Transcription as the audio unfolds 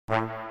I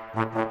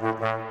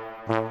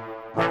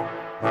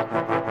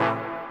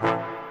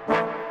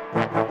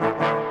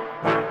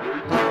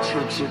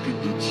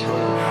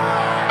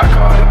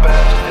caught it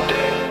back just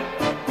today.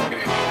 You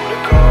hit me with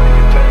a call in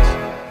your face.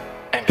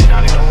 Ain't been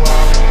out in a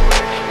while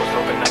anyway. Was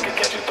hoping I could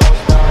catch you those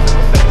smiles in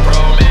my face.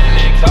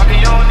 Romantic talking,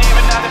 you don't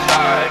even have to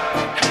try.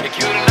 You're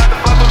cute enough to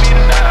fuck with me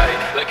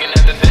tonight. Looking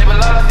at the table,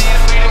 all I see is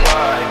sweet and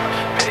white.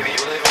 Baby,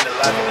 you living the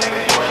life,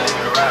 nigga, you ain't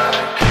living it right.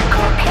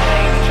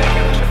 Cocaine,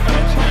 drinking with your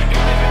friends. You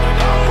living a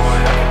dog, boy,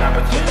 I cannot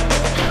pretend.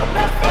 I'm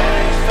not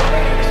faced, so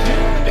they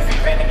innocent. If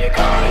you've been in your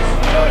car, you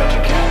know that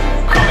you can.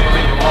 Call me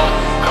when you want,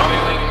 call me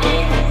when you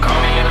need. Call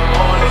me in the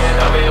morning,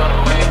 I'll be on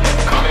the way.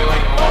 Call me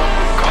when you want,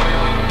 call me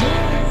when you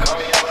need. Call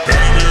me out.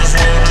 And this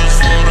one is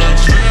for the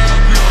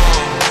champion.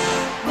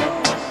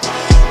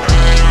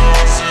 Ain't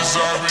lost since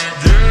I've been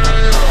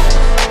gay.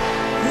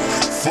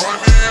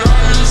 Funny how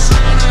you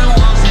said it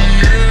wasn't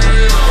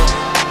yeah.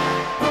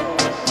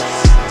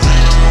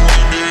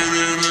 We did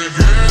it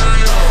again. I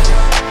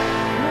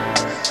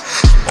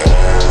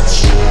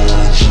told you long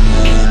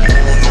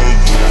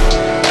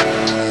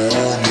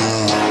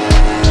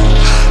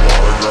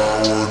ago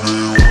on the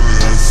road. I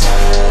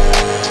got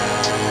what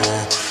they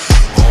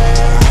waiting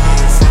for.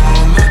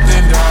 From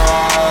nothing,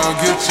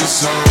 dog, get your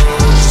soul.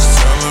 Just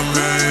tell them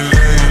they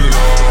lay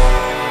low.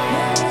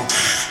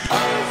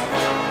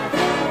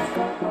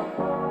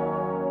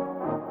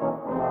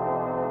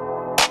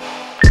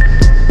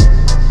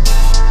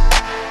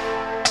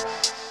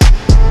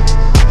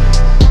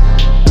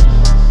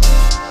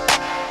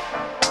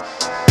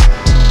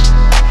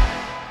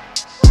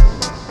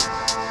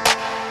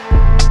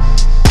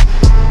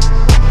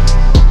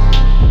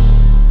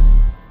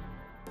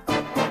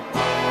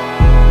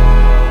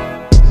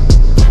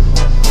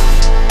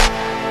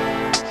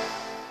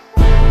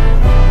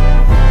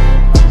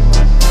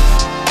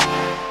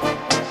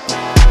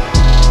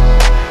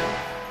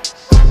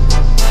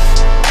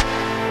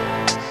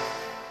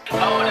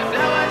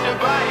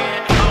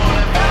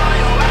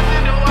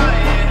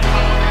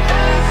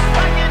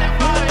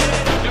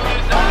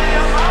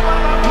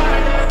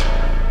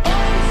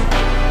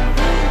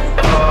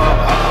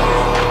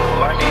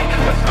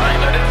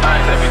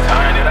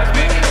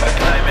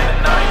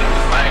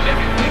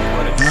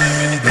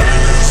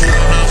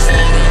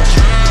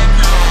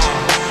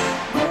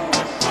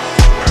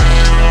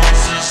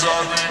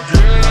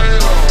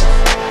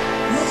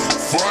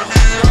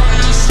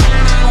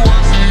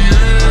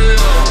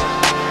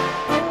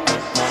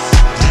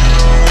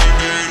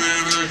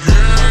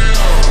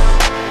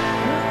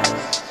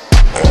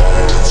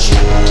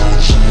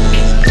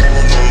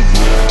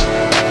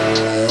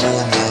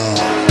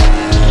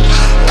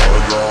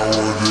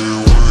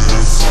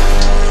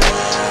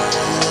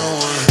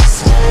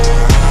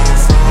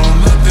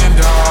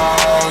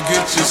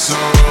 So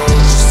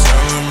just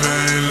tell them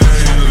they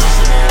lay low.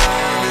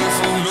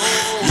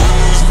 You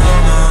was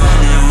never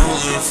really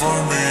rooting for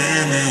me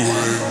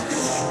anyway.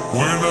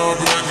 When I'm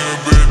back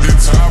up at the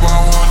top, I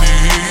wanna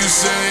hear you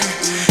say,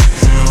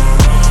 you don't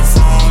run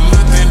from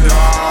nothing,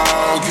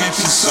 dog. Get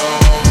your soul.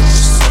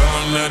 Just tell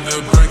them that the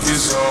break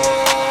is over.